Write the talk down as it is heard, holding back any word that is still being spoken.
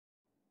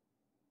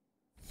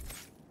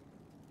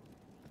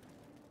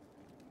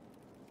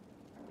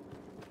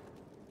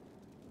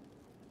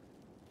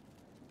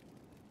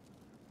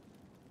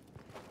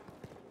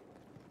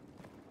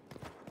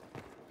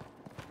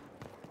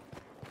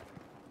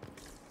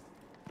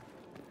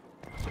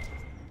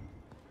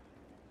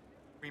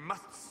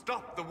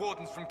stop the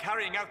Wardens from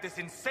carrying out this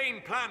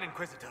insane plan,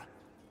 Inquisitor.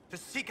 To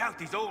seek out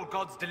these old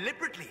gods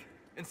deliberately,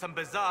 in some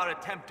bizarre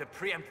attempt to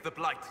preempt the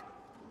Blight.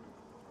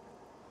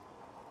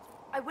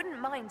 I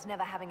wouldn't mind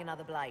never having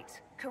another Blight.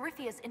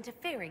 Corypheus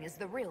interfering is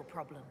the real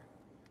problem.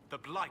 The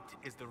Blight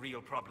is the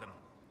real problem.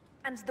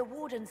 And the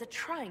Wardens are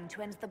trying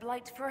to end the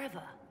Blight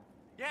forever.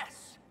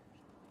 Yes.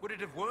 Would it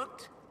have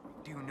worked?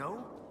 Do you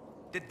know?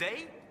 Did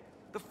they?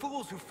 The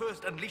fools who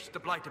first unleashed the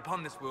Blight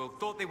upon this world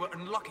thought they were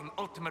unlocking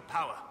ultimate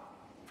power.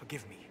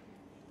 Forgive me.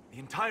 The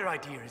entire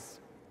idea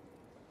is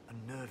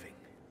unnerving.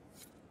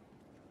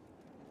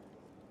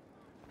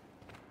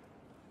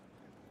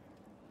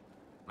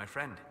 My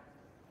friend.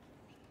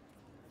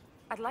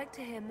 I'd like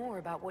to hear more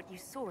about what you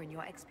saw in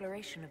your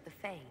exploration of the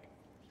Fade.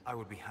 I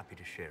would be happy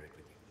to share it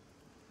with you.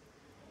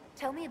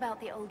 Tell me about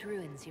the old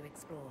ruins you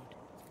explored.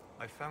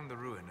 I found the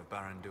ruin of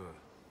Barandur,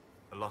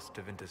 a lost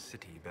Tevinter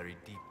city buried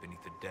deep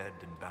beneath a dead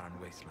and barren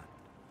wasteland.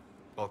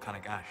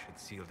 Volcanic ash had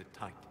sealed it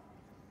tight.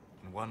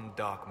 In one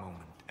dark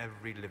moment,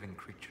 every living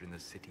creature in the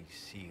city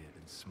seared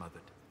and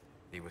smothered.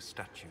 They were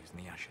statues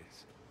in the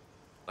ashes,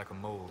 like a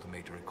mold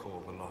made to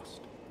recall the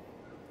lost.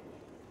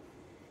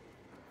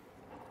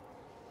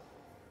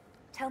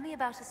 Tell me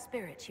about a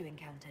spirit you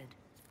encountered.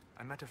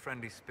 I met a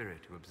friendly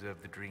spirit who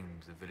observed the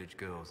dreams of village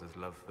girls as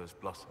love first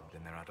blossomed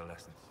in their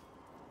adolescence.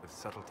 With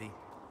subtlety,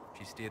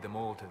 she steered them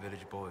all to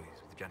village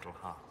boys with gentle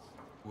hearts,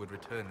 who would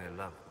return their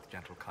love with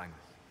gentle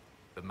kindness.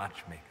 The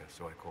matchmaker,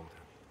 so I called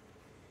her.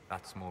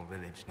 That small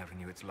village never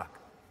knew its luck.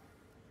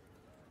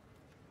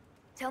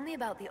 Tell me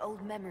about the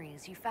old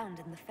memories you found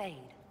in the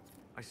Fade.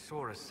 I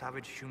saw a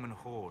savage human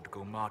horde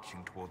go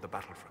marching toward the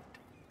battlefront.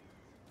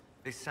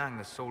 They sang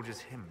the soldier's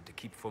hymn to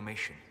keep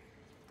formation.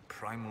 The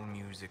primal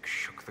music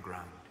shook the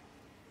ground.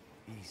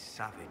 These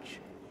savage,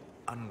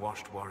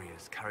 unwashed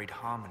warriors carried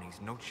harmonies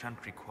no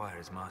chantry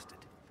choirs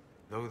mastered.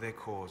 Though their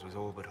cause was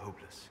all but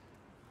hopeless,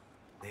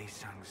 they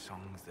sang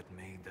songs that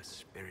made the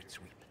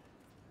spirits weep.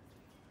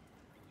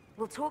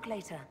 We'll talk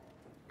later.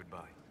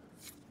 Goodbye.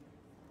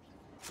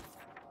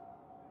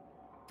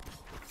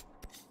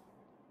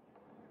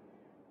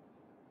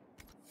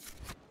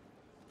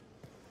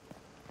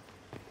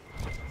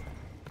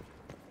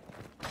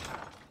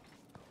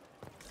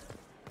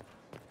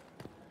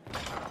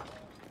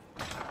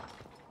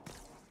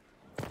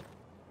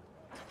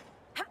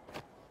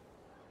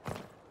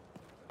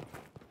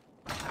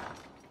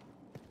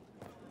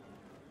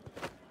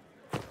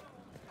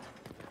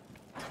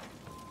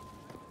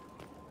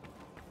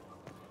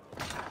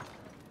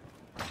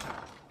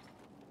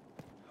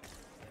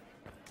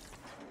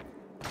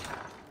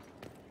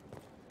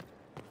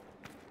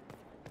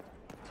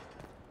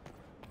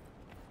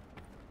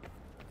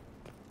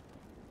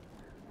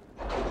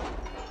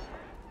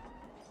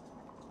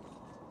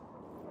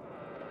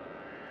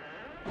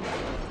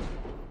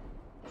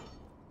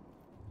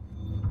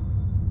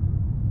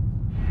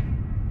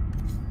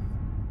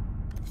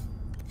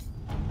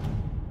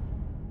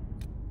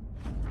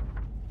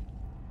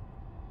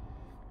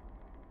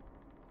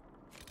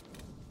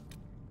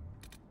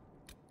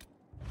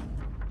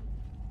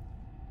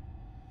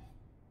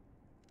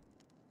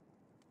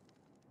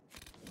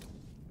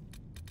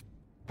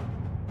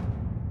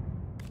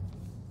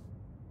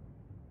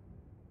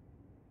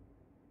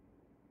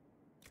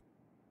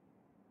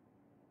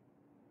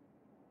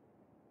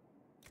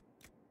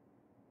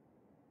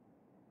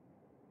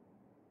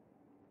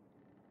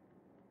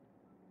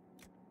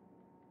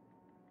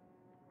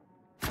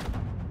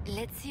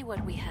 Let's see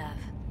what we have.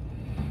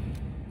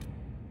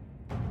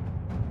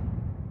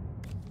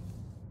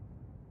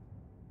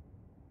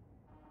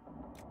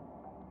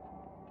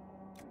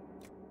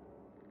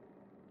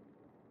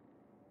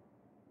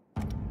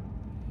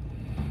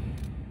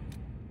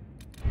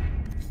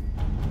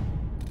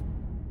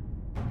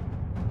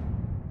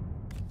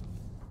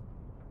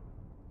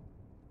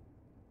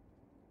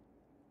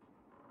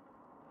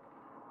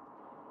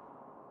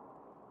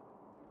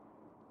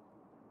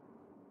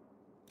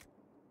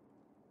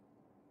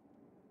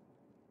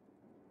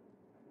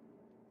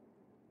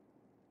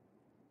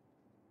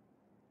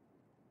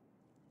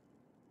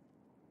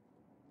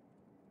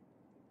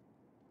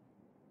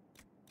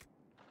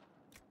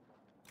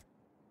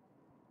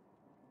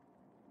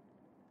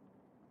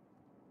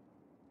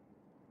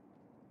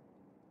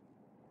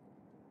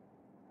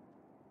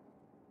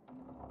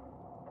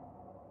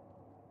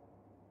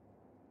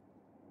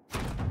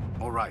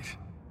 All right.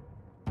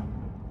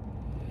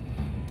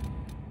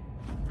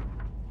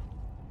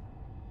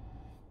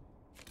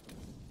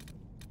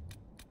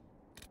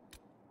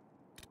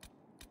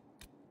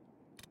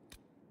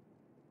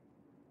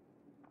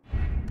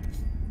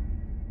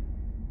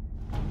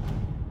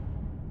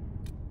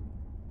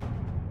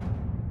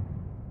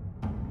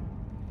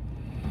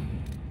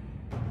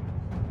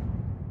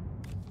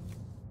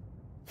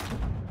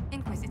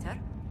 Inquisitor?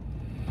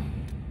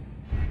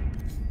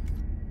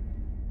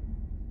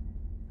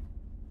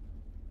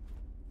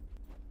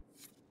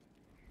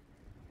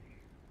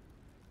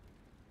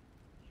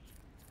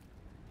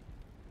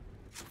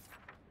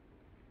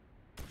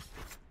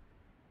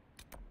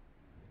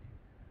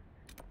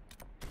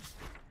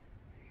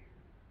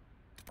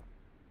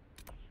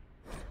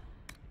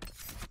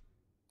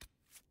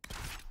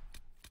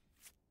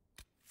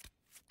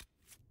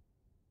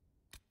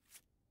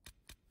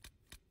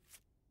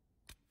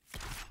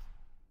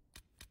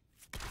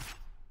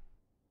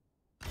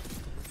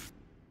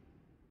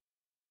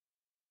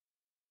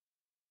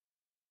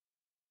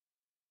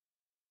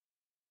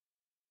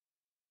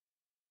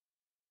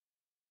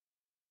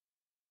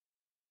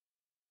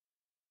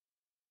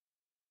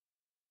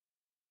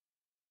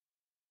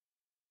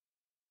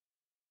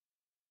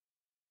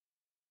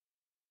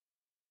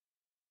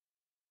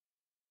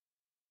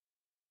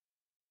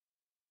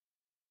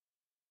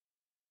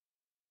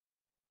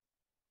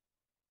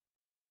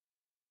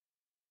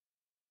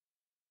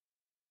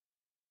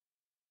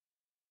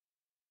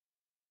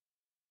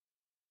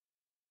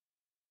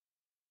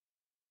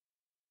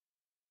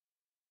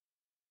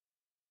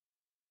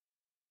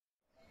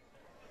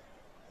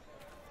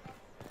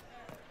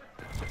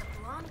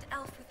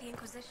 The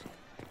Inquisition.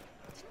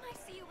 Didn't I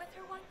see you with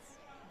her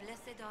once?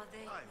 Blessed are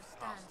they who I've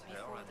stand passed her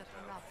before and the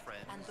her corrupt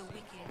friends and the in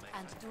wicked formation.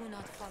 and do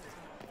not falter.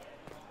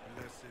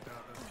 Blessed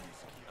are the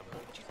peacekeepers. And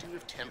what would you do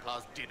if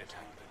Templars did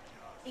attack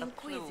them?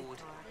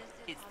 Applaud.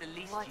 It's the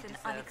least What you an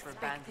deserve for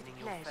unexpected abandoning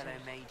your fellow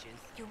pleasure. mages.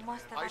 You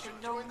must have I had should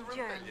a join long the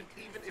journey rebellion, to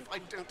the even if city. I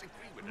don't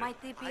agree with it. Might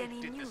there be I any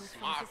did news the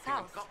from smart his thing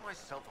and house? got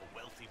myself a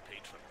wealthy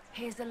patron.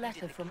 Here's a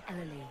letter from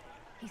Ellery.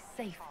 He's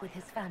safe with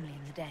his family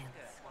in the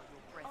Dales. While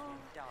your brethren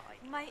die.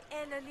 My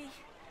Ellery.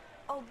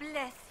 Oh,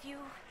 bless you.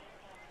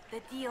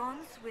 The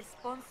Dions will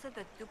sponsor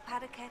the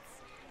Duparakets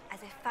as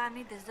a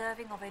family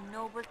deserving of a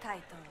noble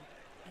title,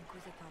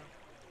 Inquisitor.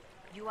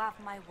 You have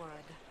my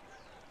word.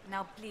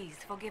 Now please,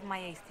 forgive my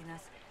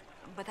hastiness,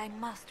 but I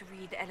must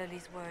read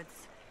Ellery's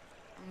words.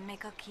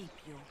 Make her keep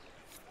you.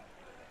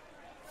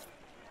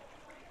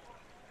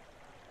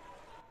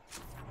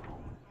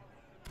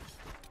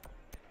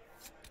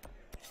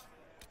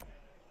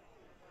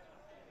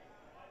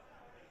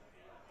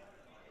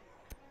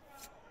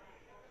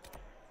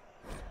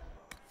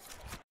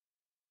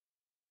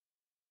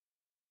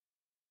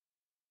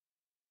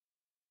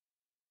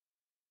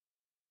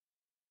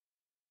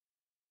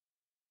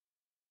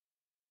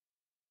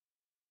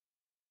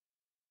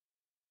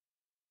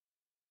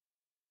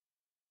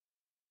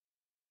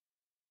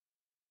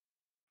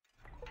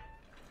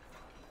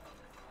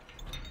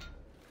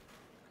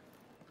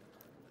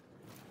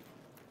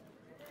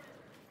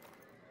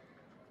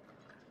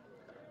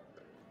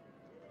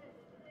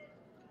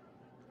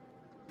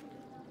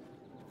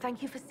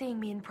 Thank you for seeing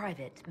me in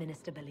private,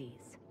 Minister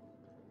Belize.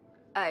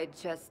 I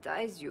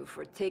chastise you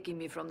for taking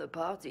me from the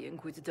party,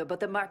 Inquisitor,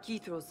 but the Marquis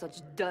throws such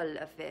dull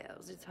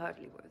affairs. It's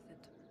hardly worth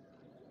it.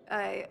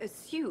 I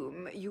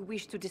assume you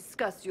wish to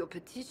discuss your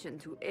petition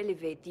to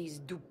elevate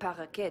these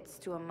Duparakets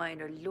to a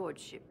minor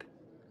lordship.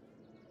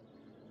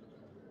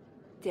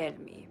 Tell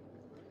me,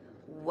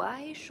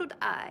 why should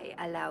I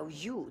allow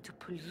you to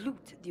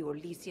pollute the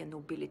Orlesian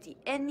nobility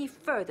any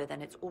further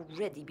than it's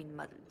already been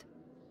muddled?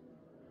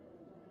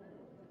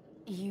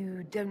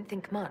 You don't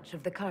think much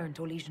of the current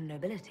Orlesian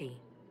nobility?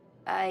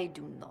 I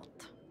do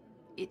not.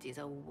 It is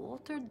a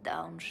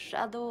watered-down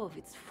shadow of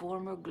its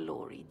former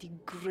glory,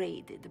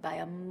 degraded by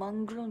a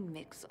mongrel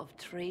mix of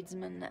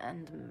tradesmen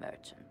and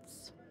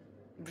merchants.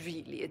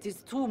 Really, it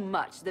is too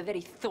much. The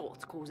very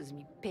thought causes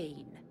me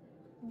pain.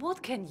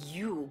 What can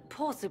you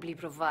possibly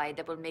provide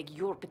that will make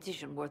your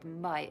petition worth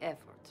my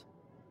effort?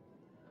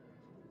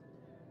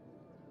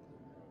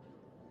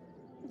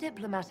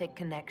 Diplomatic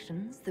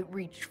connections that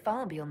reach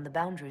far beyond the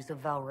boundaries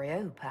of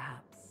Valrio,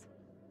 perhaps.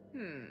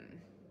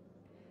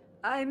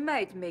 I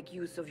might make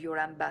use of your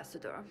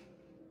ambassador.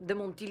 The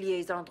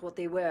Montiliers aren't what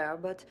they were,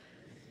 but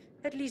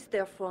at least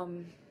they're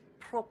from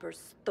proper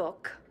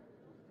stock.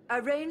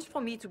 Arrange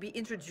for me to be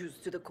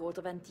introduced to the court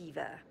of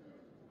Antiva.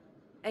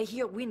 I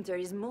hear winter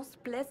is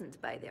most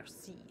pleasant by their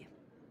sea.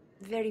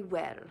 Very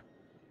well,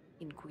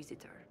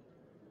 Inquisitor.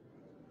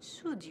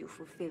 Should you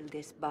fulfill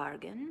this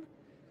bargain,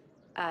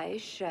 I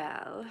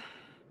shall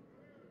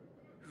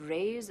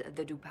raise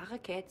the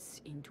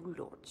Duparakets into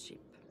lordship.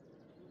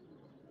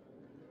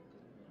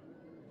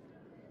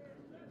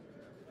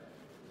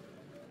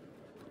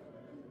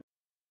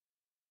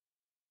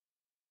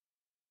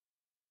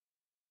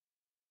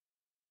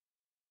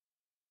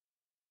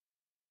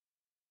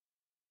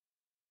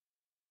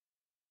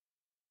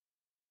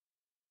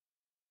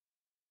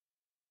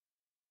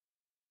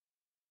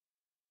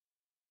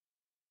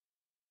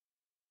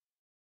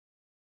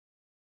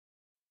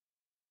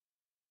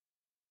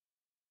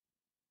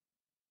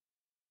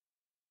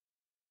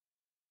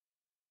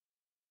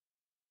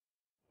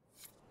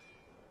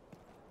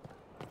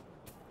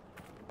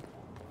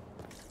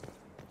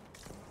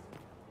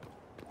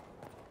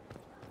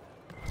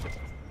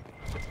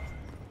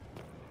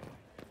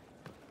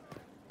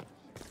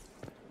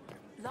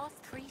 Last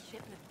 3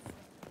 shipments.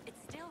 It's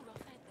still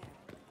rough out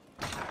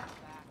there.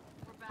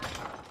 We're back.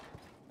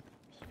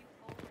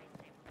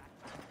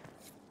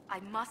 I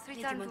must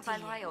return to Montiel.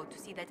 Valrio to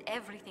see that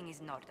everything is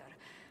in order.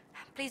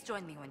 Please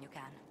join me when you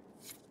can.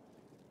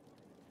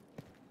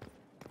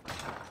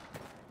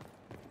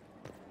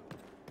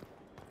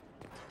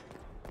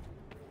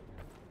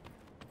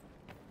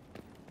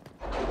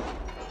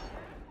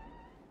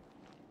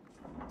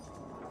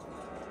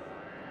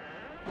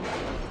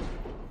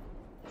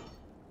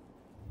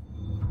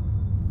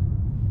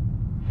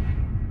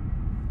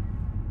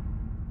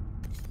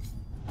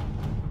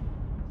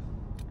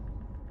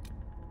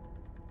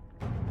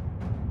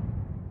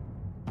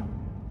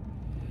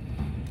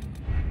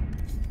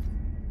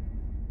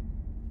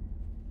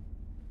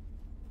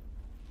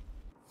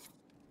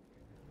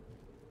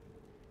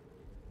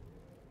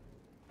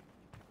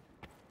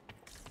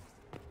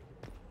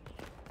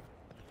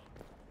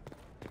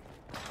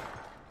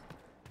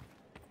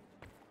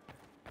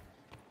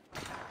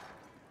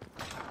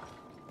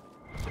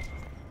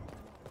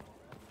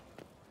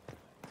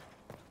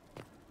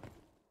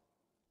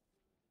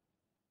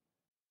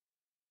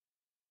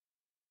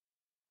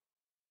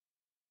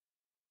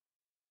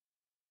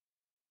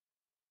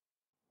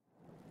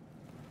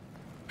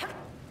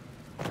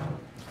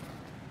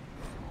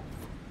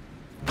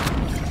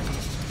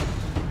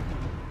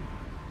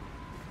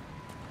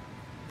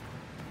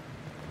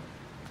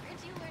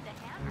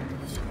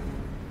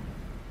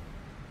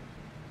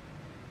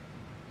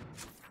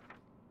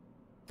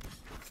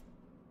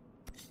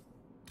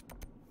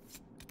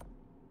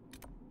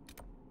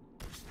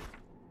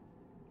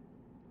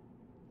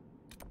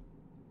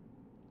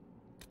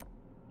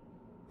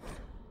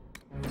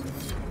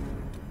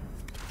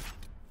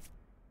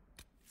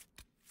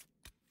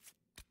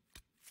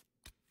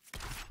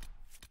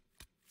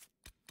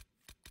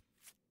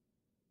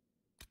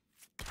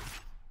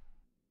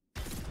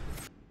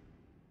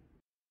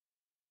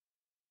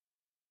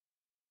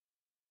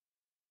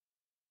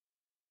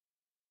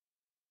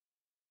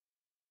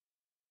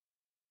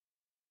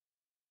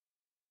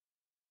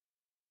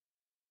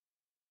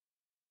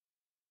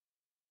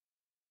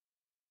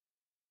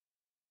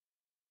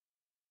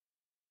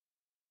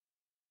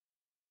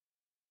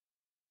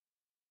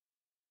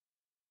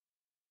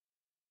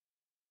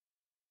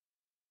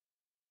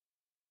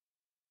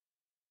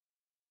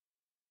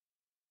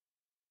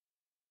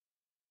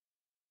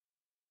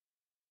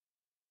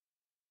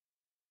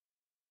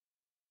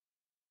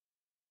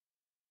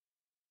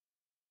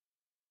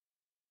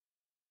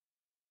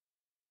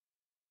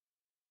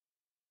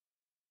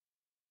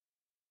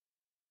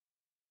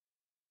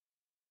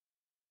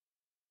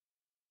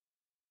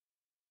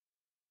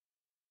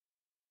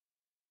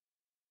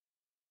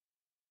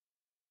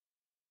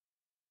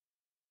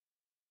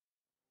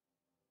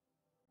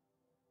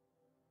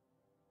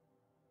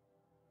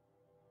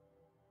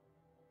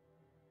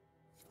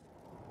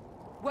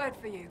 Word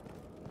for you.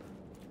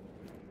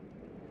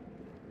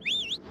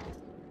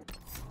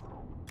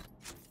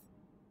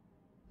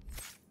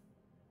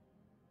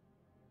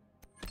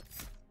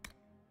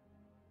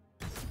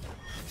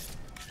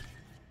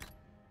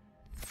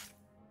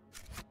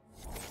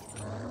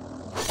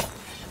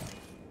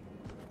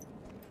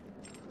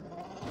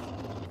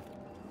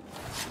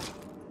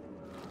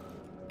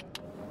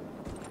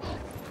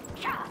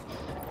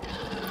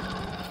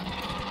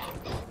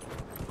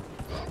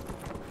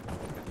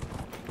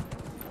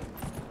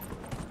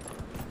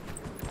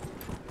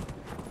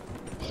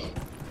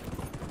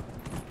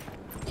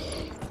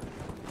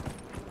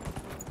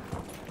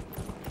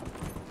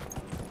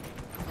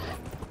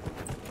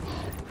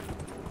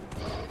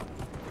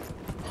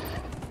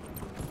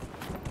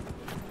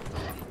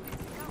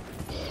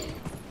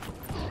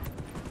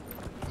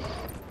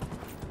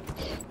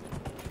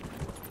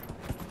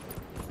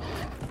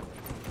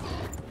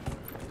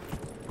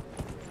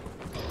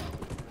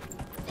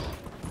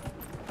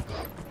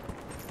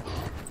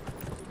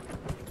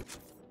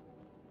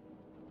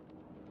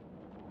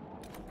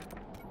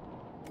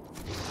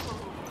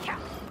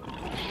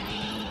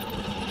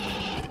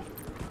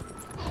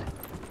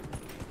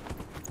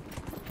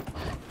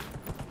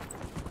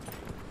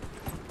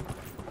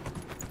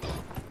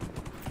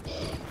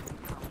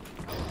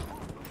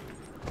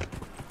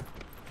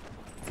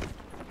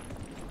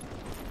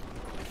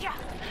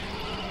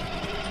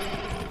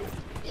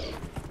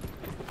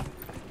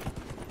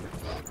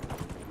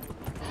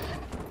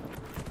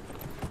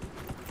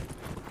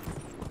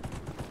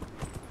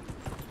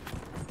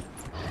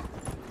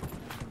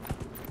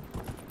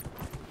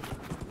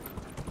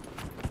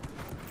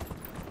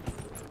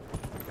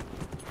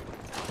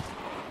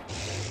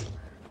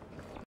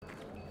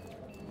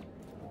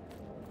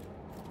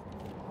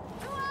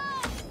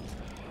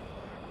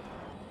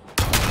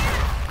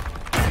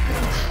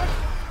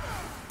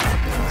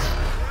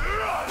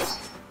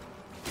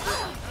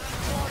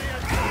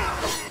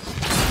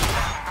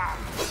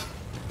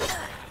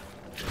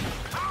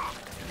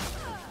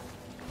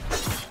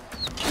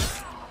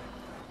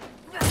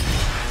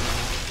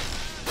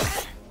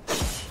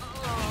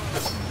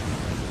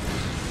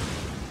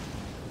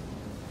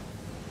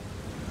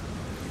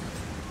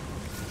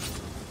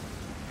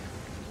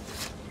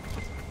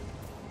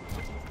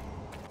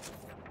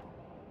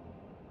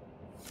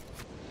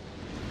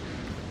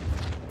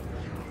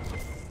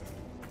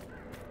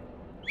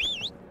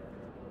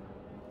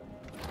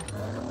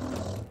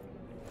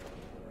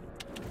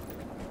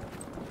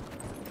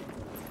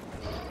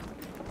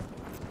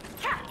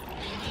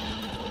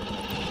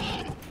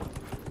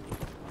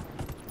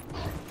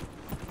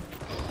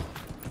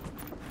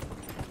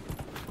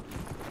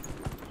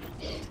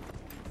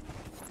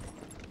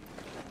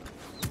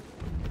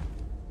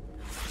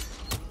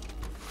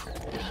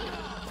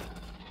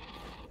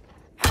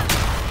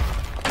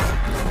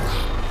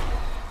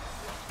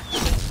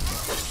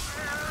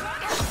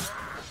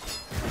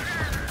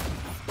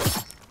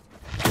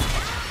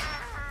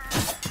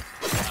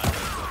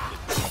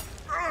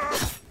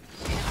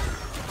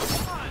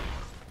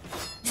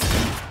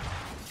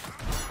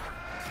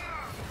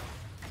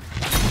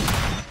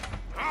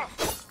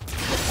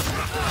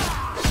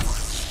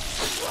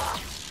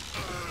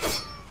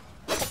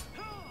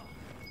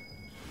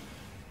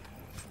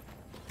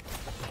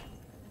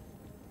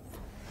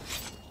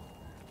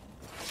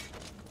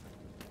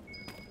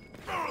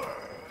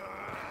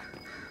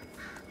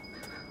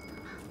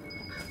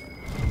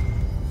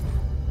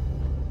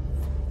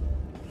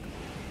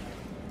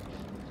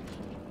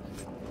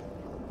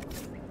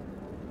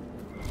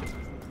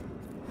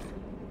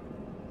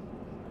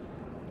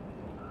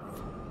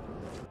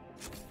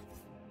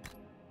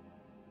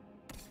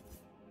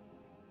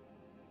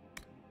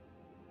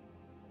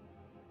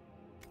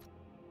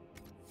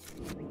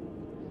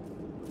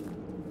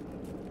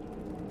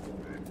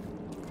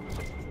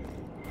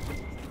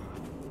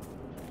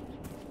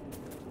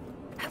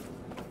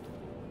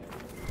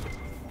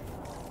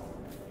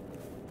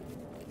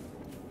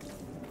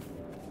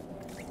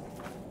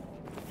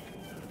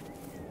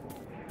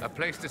 A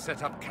place to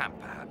set up camp,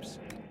 perhaps?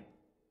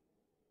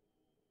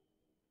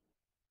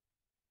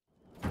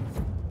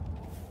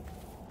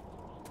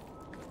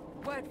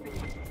 Word for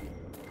you.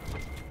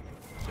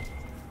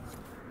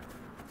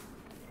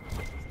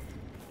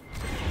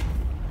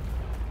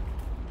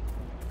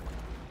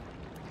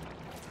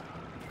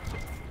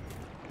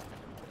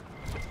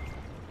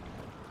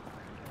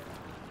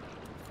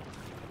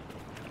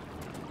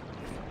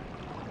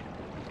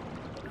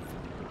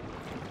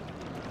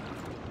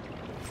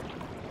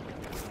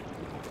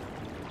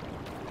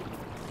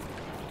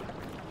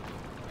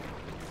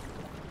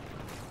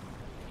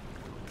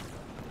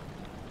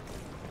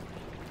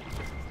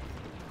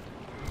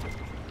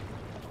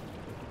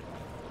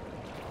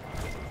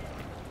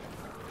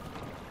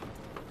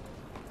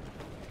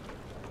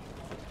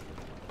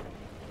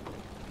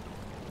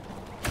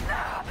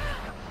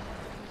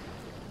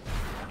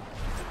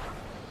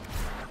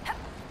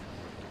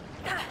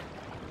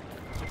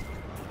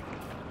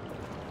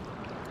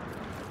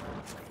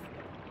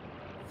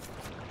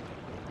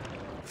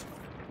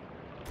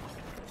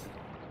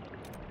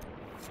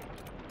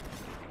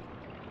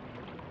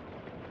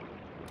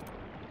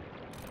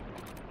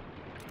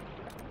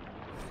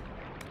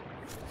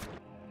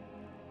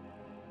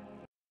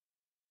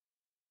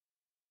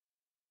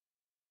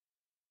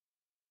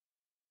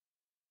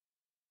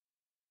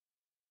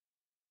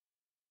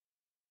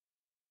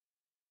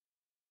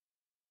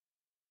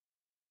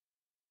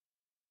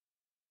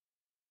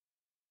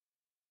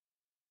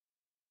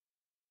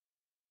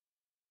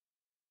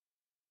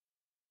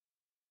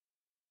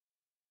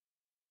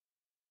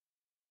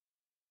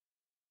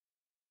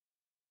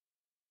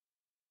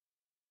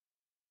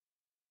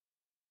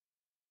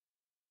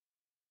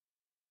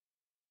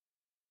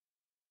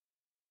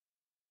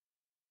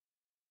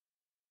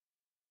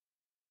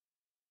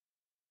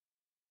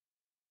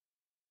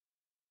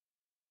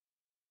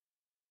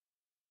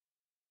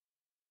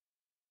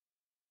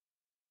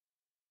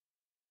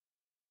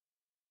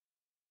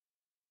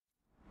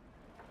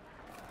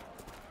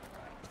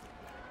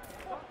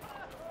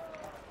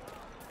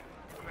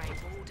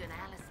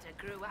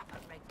 grew up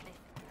at Redcliffe.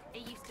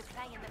 He used to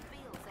play in the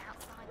fields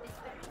outside this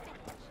very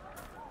village.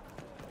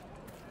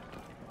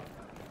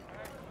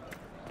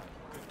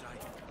 Good day.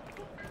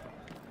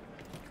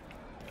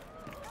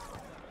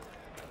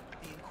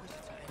 The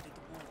Inquisitor ended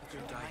the war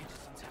between the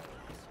Rangers and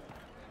Templars.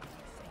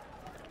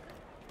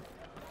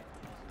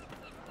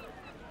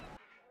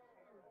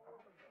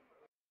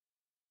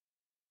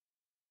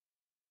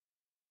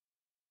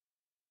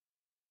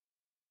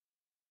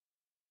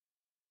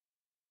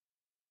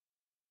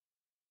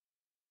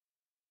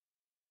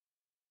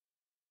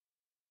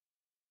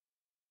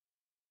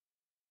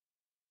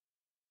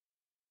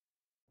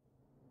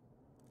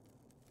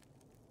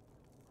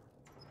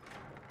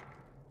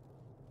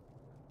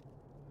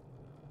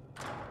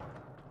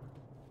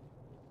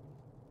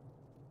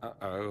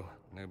 Uh-oh,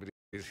 nobody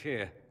is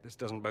here. This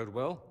doesn't bode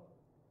well.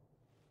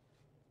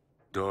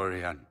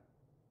 Dorian.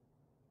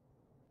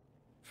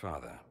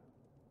 Father.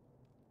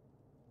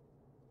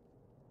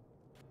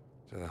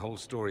 So the whole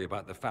story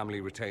about the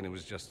family retainer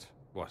was just,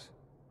 what?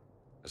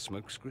 A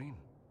smokescreen?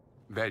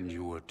 Then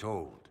you were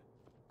told.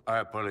 I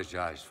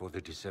apologize for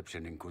the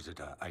deception,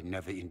 Inquisitor. I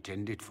never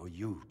intended for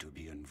you to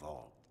be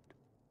involved.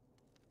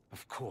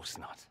 Of course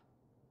not.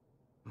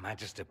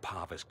 Magister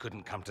Parvus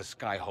couldn't come to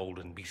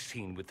Skyhold and be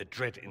seen with the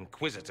dread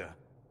Inquisitor.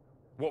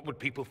 What would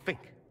people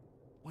think?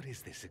 What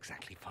is this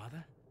exactly,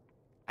 Father?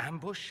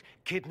 Ambush?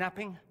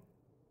 Kidnapping?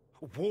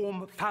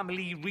 Warm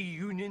family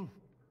reunion?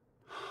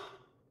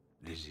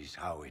 This is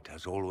how it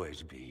has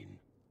always been.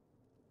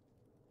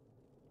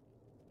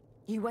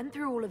 You went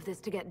through all of this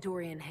to get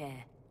Dorian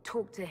here.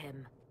 Talk to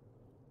him.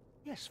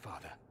 Yes,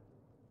 Father.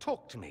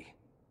 Talk to me.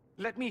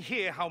 Let me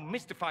hear how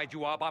mystified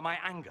you are by my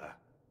anger.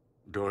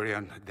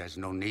 Dorian, there's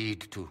no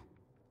need to.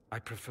 I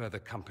prefer the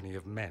company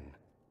of men.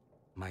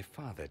 My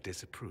father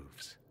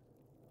disapproves.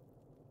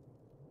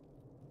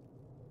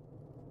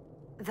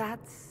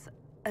 That's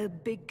a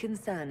big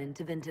concern in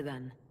Tevinter,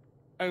 then.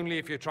 Only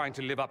if you're trying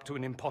to live up to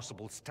an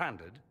impossible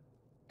standard.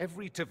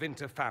 Every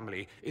Tevinter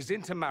family is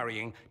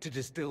intermarrying to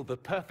distill the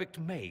perfect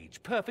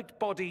mage, perfect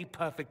body,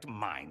 perfect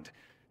mind,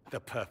 the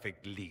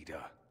perfect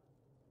leader.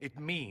 It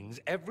means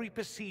every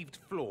perceived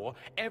flaw,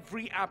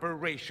 every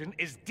aberration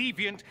is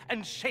deviant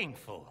and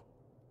shameful.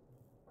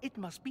 It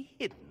must be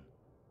hidden.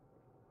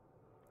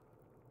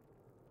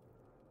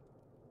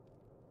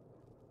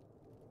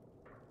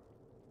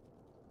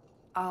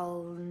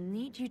 I'll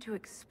need you to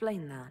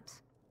explain that.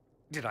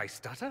 Did I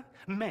stutter?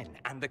 Men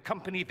and the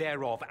company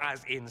thereof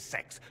as in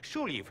sex.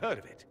 Surely you've heard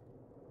of it.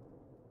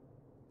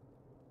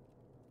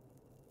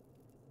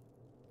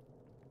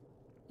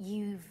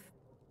 You've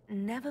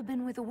never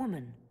been with a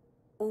woman?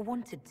 Or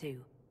wanted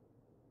to?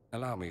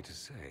 Allow me to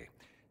say,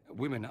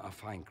 women are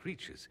fine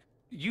creatures.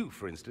 You,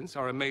 for instance,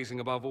 are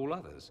amazing above all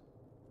others.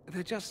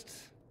 They're just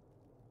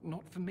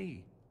not for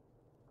me.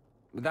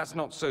 That's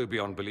not so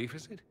beyond belief,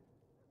 is it?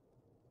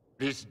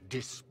 This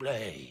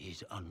display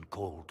is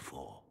uncalled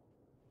for.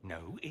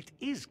 No, it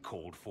is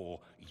called for.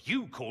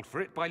 You called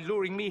for it by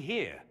luring me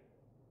here.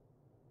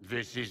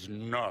 This is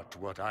not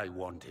what I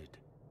wanted.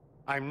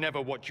 I'm never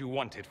what you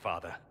wanted,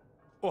 Father.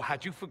 Or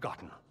had you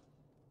forgotten?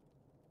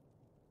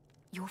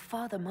 Your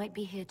father might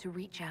be here to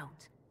reach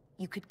out.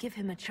 You could give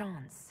him a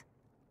chance.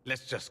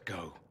 Let's just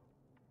go.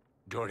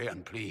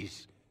 Dorian,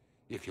 please.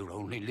 If you'll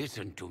only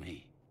listen to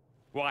me.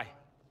 Why?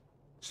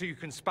 So you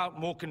can spout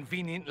more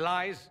convenient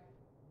lies?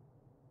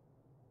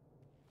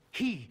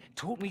 He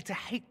taught me to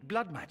hate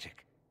blood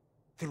magic.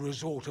 The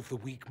resort of the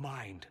weak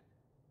mind.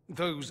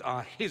 Those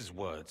are his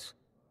words.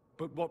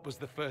 But what was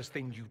the first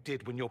thing you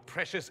did when your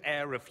precious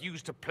heir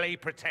refused to play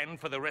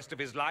pretend for the rest of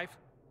his life?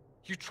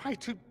 You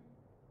tried to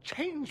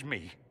change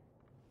me.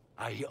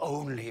 I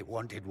only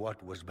wanted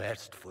what was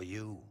best for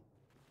you.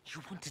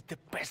 You wanted the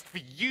best for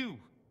you.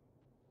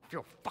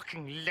 Your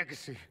fucking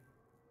legacy.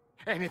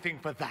 Anything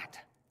for that.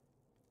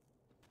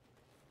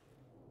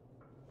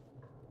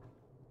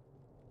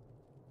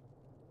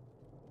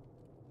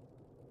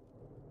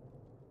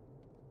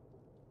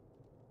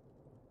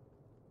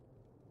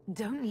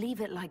 Don't leave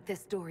it like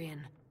this,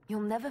 Dorian.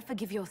 You'll never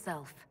forgive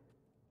yourself.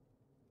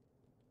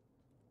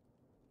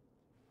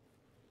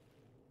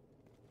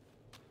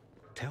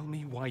 Tell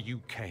me why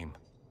you came.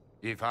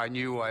 If I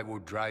knew, I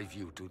would drive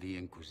you to the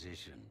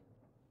Inquisition.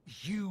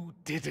 You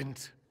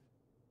didn't.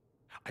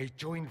 I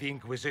joined the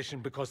Inquisition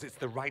because it's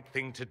the right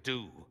thing to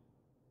do.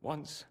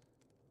 Once,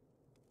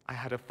 I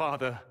had a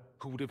father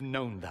who would have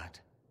known that.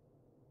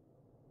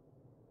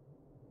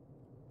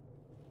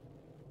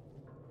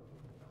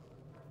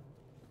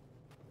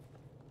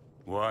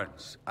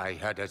 Once, I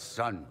had a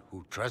son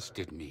who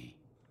trusted me.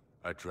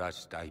 A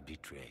trust I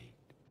betrayed.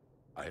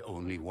 I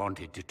only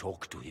wanted to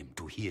talk to him,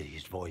 to hear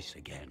his voice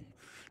again,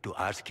 to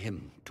ask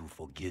him to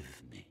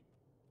forgive me.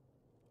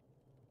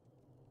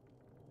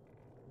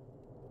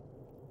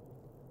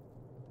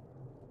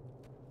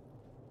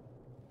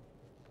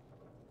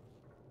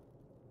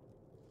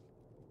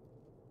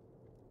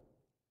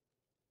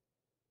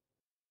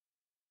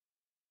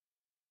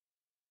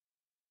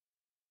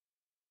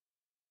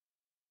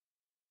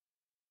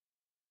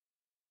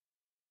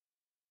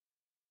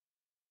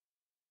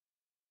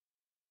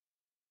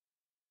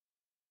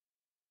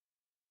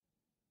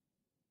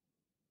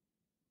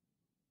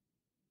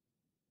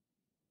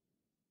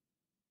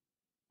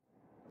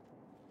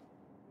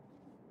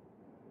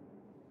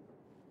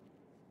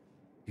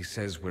 He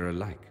says we're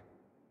alike.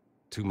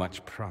 Too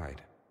much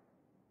pride.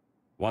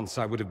 Once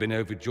I would have been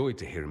overjoyed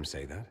to hear him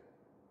say that.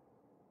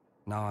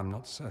 Now I'm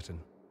not certain.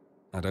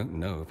 I don't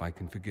know if I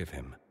can forgive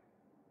him.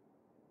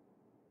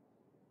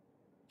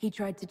 He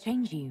tried to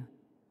change you.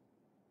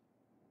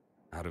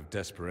 Out of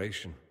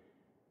desperation.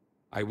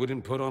 I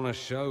wouldn't put on a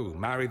show,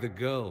 marry the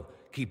girl,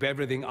 keep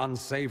everything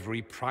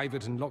unsavory,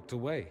 private and locked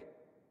away.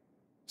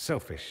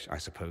 Selfish, I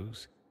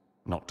suppose,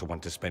 not to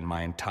want to spend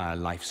my entire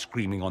life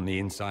screaming on the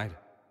inside.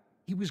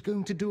 He was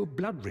going to do a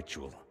blood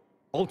ritual,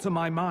 alter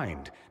my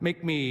mind,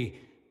 make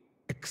me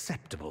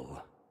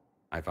acceptable.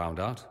 I found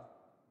out.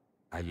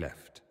 I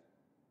left.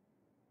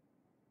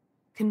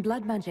 Can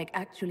blood magic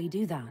actually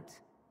do that?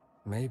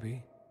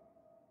 Maybe.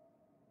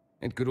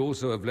 It could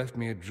also have left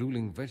me a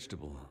drooling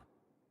vegetable.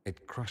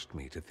 It crushed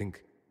me to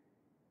think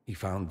he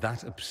found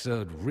that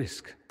absurd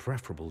risk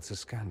preferable to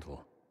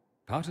scandal.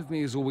 Part of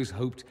me has always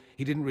hoped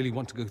he didn't really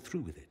want to go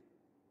through with it.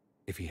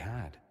 If he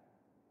had.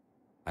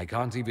 I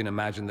can't even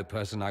imagine the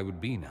person I would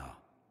be now.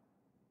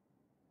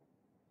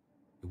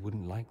 You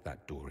wouldn't like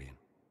that, Dorian.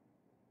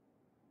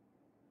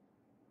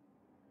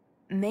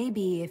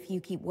 Maybe if you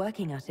keep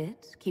working at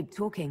it, keep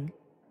talking.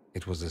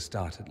 It was a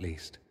start, at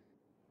least.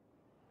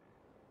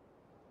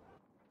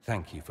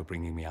 Thank you for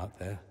bringing me out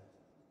there.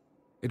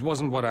 It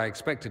wasn't what I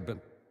expected, but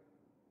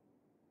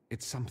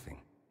it's something.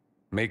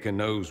 Maker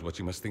knows what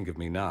you must think of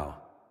me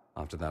now,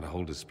 after that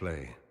whole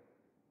display.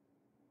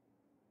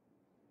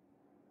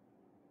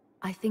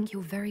 I think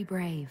you're very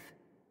brave.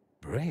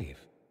 Brave?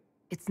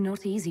 It's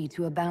not easy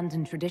to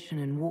abandon tradition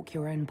and walk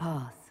your own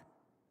path.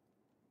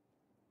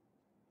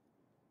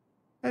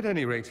 At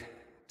any rate,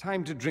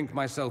 time to drink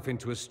myself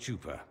into a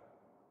stupor.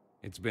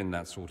 It's been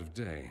that sort of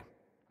day.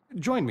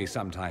 Join me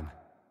sometime,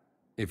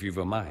 if you've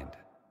a mind.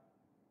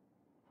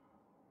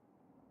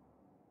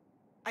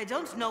 I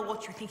don't know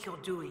what you think you're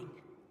doing.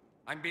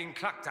 I'm being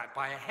clucked at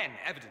by a hen,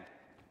 evident.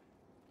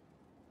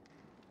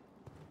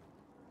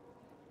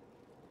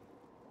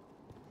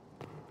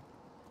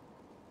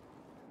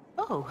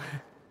 Oh,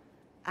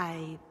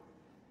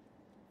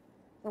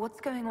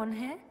 What's going on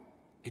here?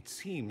 It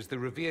seems the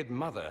revered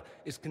mother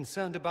is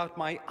concerned about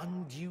my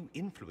undue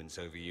influence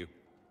over you.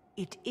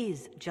 It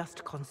is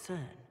just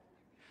concern.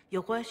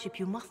 Your worship,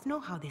 you must know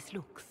how this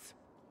looks.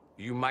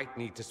 You might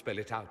need to spell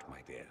it out, my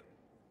dear.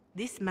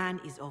 This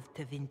man is of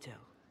Tevinter.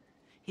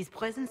 His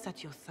presence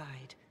at your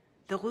side.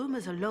 The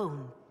rumors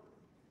alone.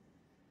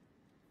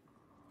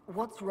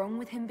 What's wrong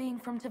with him being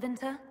from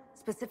Tevinter,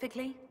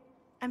 specifically?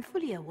 I'm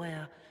fully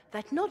aware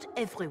that not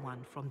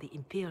everyone from the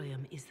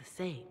Imperium is the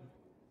same.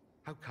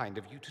 How kind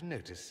of you to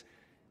notice.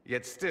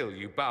 Yet still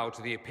you bow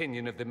to the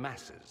opinion of the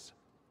masses.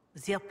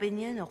 The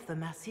opinion of the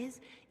masses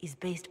is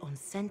based on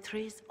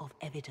centuries of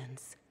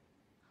evidence.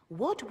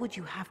 What would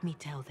you have me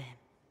tell them?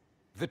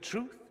 The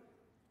truth?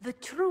 The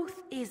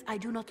truth is I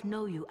do not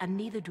know you, and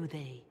neither do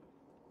they.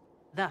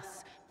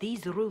 Thus,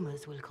 these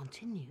rumors will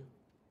continue.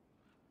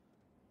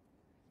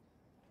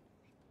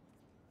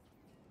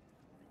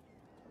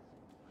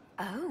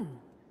 Oh.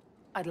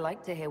 I'd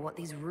like to hear what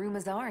these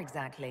rumors are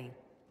exactly.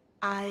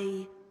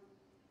 I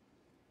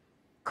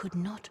could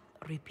not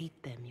repeat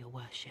them, your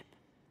worship.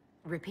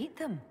 Repeat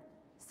them?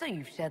 So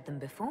you've shared them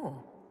before.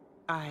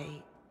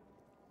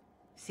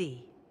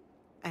 See,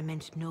 I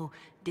meant no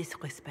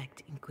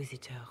disrespect,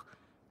 Inquisitor.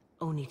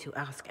 Only to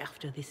ask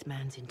after this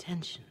man's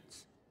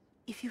intentions.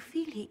 If you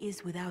feel he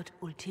is without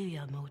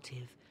ulterior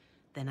motive,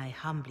 then I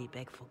humbly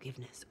beg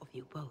forgiveness of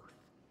you both.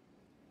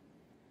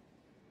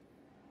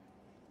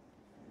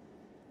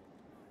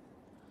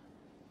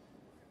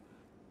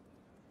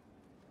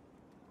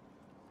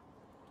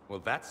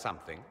 Well, that's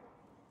something.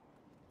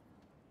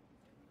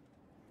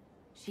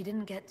 She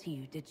didn't get to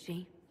you, did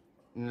she?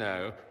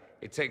 No.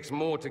 It takes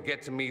more to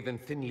get to me than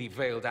thinly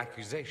veiled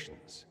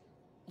accusations.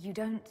 You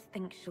don't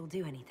think she'll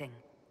do anything?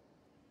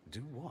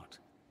 Do what?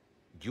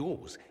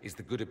 Yours is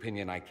the good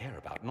opinion I care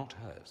about, not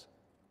hers.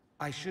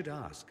 I should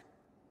ask,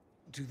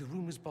 do the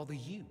rumors bother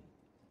you?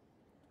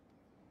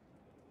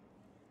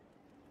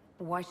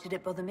 Why should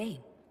it bother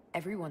me?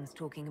 Everyone's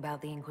talking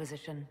about the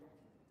Inquisition.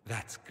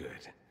 That's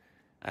good.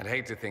 I'd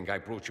hate to think I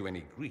brought you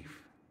any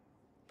grief.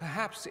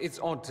 Perhaps it's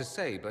odd to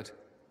say, but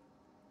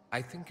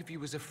I think of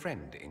you as a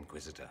friend,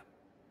 Inquisitor.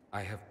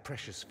 I have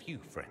precious few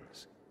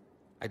friends.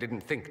 I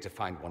didn't think to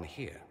find one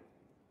here.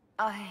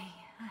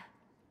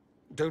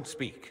 Don't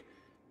speak.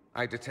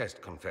 I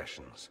detest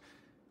confessions,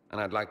 and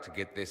I'd like to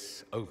get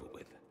this over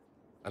with.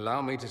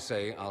 Allow me to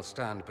say I'll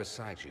stand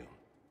beside you,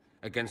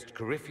 against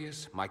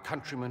Corypheus, my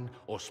countryman,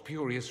 or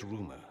spurious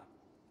rumor,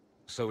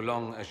 so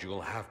long as you'll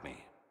have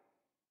me.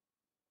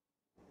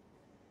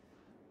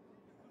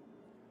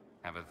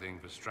 Have a thing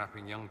for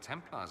strapping young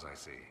Templars, I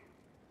see.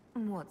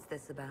 What's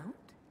this about?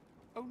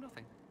 Oh,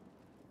 nothing.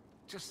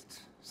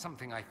 Just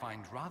something I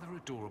find rather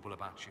adorable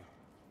about you.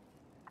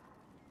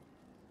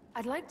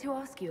 I'd like to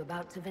ask you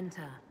about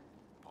Tevinter.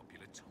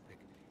 Popular topic.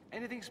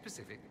 Anything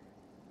specific?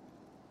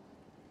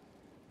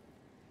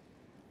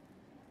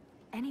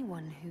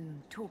 Anyone who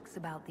talks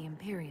about the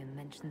Imperium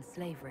mentions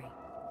slavery.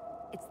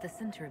 It's the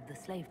center of the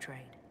slave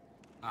trade.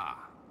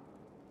 Ah.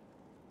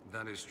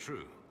 That is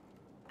true.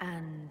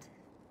 And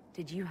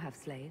did you have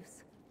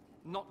slaves?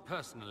 Not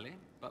personally,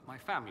 but my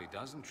family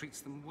does and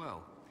treats them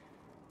well.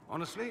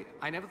 Honestly,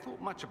 I never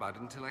thought much about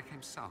it until I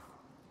came south.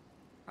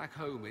 Back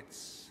home,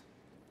 it's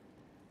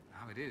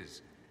how it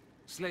is.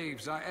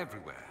 Slaves are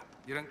everywhere.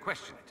 You don't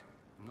question it.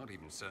 I'm not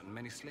even certain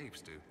many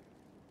slaves do.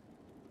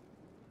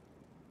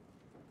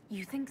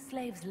 You think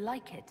slaves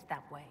like it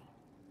that way?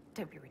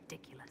 Don't be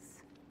ridiculous.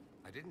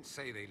 I didn't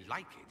say they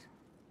like it.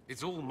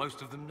 It's all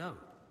most of them know.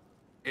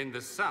 In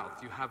the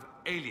south, you have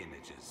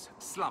alienages,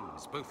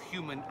 slums, both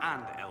human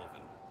and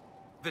elven.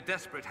 The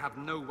desperate have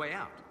no way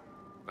out.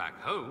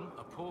 Back home,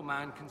 a poor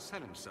man can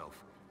sell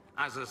himself.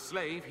 As a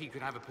slave, he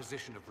could have a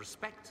position of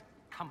respect,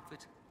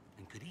 comfort,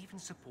 and could even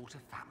support a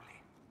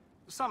family.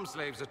 Some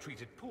slaves are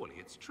treated poorly,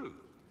 it's true.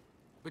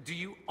 But do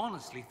you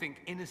honestly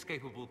think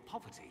inescapable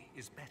poverty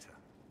is better?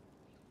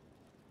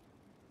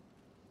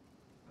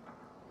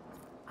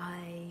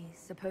 I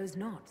suppose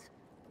not.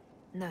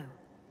 No.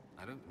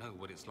 I don't know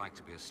what it's like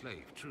to be a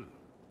slave, true.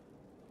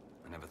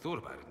 I never thought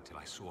about it until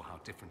I saw how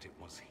different it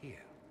was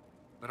here.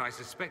 But I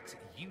suspect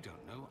you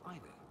don't know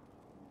either.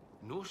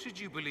 Nor should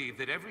you believe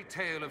that every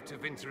tale of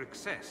Tevinter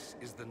excess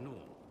is the norm.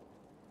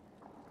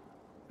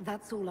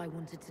 That's all I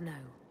wanted to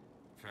know.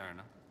 Fair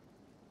enough.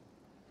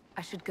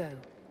 I should go.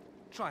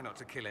 Try not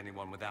to kill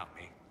anyone without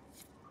me.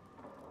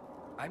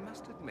 I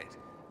must admit,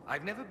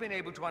 I've never been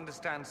able to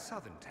understand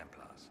Southern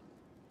Templars.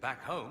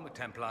 Back home, a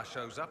Templar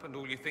shows up and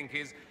all you think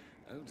is,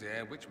 oh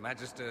dear, which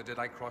Magister did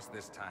I cross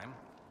this time?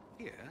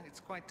 Here, it's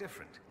quite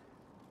different.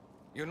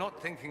 You're not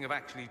thinking of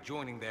actually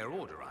joining their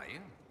order, are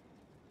you?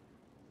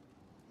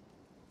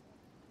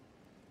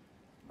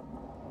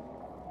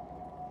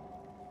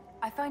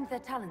 I find their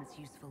talents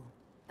useful.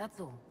 That's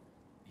all.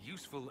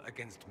 Useful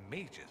against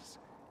mages.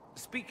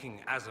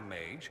 Speaking as a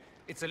mage,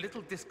 it's a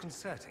little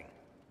disconcerting.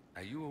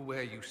 Are you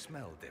aware you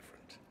smell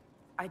different?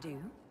 I do?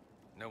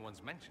 No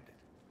one's mentioned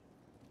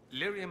it.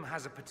 Lyrium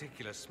has a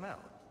particular smell,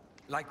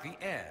 like the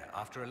air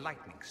after a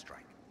lightning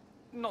strike.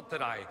 Not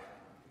that I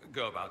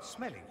go about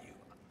smelling you.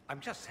 I'm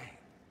just saying.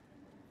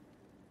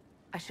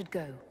 I should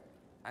go.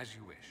 As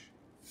you wish.